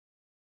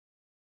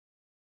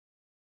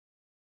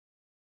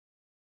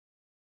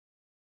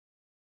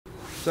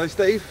So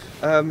Steve,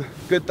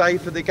 good day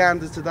for the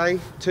Ganders today,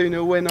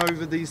 2-0 win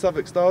over the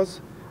Southwark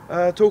Stars.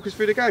 Talk us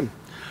through the game.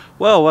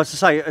 Well,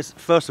 as I say,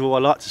 first of all,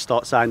 I'd like to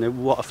start saying that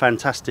what a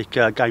fantastic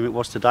game it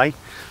was today,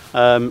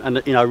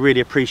 and I really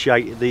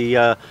appreciate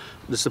the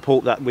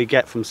support that we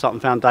get from Sutton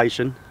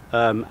Foundation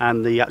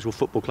and the actual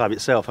football club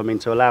itself. I mean,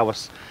 to allow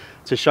us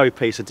to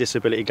showpiece a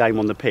disability game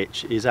on the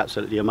pitch is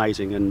absolutely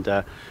amazing,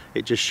 and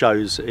it just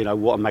shows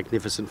what a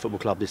magnificent football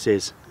club this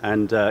is,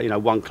 and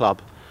one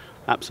club.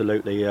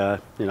 Absolutely,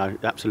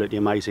 absolutely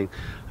amazing.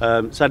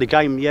 So the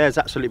game, is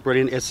absolutely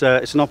brilliant. It's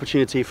an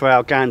opportunity for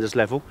our Ganders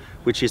level,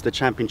 which is the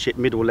Championship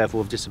middle level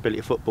of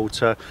disability football,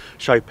 to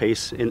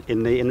showpiece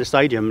in the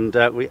stadium,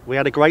 and we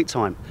had a great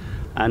time.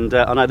 And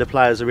I know the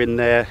players are in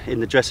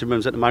the dressing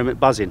rooms at the moment,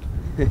 buzzing.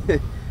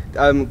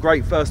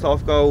 Great first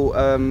half goal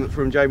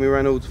from Jamie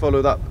Reynolds,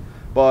 followed up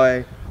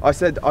by, I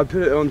put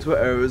it on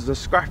Twitter, it was a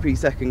scrappy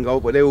second goal,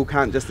 but they all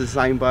count just the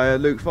same, by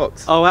Luke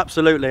Fox. Oh,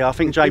 absolutely. I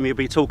think Jamie will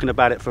be talking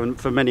about it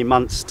for many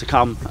months to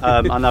come.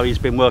 I know he's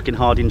been working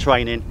hard in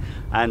training,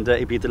 and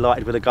he'd be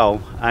delighted with a goal.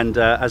 And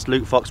as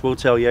Luke Fox will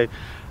tell you,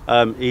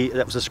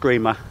 that was a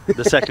screamer.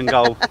 The second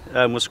goal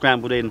was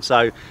scrambled in.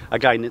 So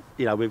again,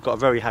 we've got a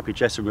very happy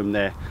dressing room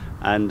there,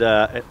 and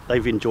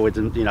they've enjoyed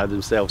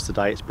themselves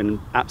today. It's been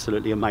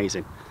absolutely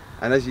amazing.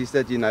 And as you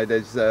said,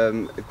 there's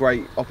a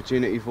great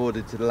opportunity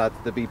afforded to the lads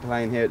to be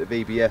playing here at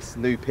the VBS.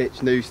 New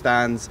pitch, new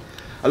stands,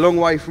 a long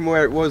way from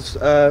where it was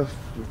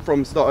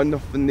from starting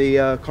off in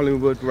the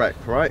Collingwood Rec,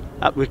 right?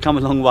 We've come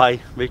a long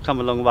way. We've come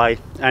a long way,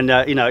 and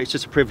it's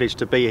just a privilege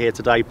to be here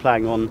today,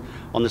 playing on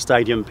the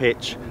stadium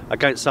pitch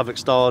against Southwark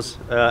Stars,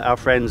 our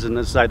friends. And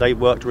as I say, they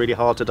worked really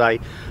hard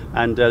today,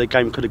 and the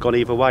game could have gone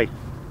either way.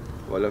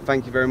 Well,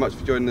 thank you very much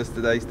for joining us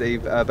today,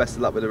 Steve. Best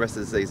of luck with the rest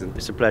of the season.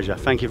 It's a pleasure.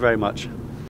 Thank you very much.